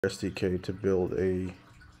SDK to build a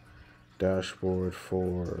dashboard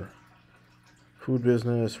for food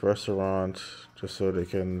business, restaurants, just so they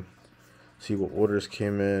can see what orders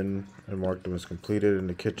came in and mark them as completed in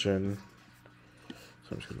the kitchen. So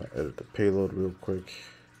I'm just going to edit the payload real quick.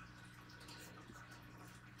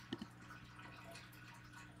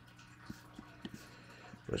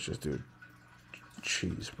 Let's just do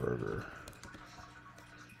cheeseburger.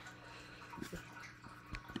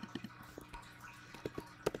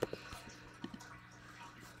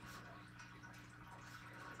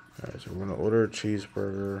 Alright, so we're going to order a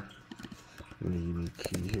cheeseburger. Unique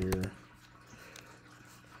key here.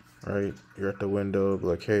 Right, you're at the window, be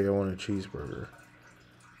like, hey, I want a cheeseburger.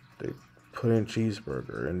 They put in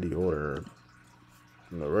cheeseburger in the order,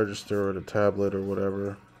 in the register or the tablet or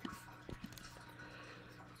whatever.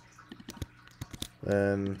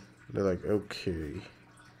 Then they're like, okay,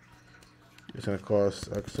 it's gonna cost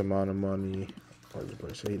X amount of money.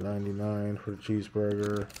 It's $8.99 for the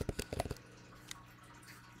cheeseburger.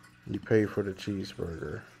 You pay for the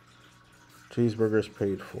cheeseburger. Cheeseburger is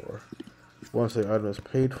paid for. Once the item is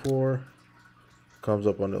paid for, it comes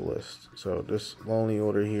up on the list. So this lonely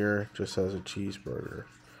order here just has a cheeseburger.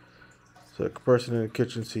 So the person in the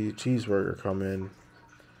kitchen sees cheeseburger come in.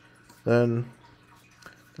 Then,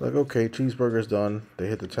 like, okay, cheeseburger's done. They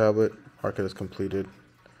hit the tablet, mark it as completed,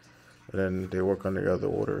 and then they work on the other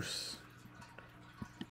orders.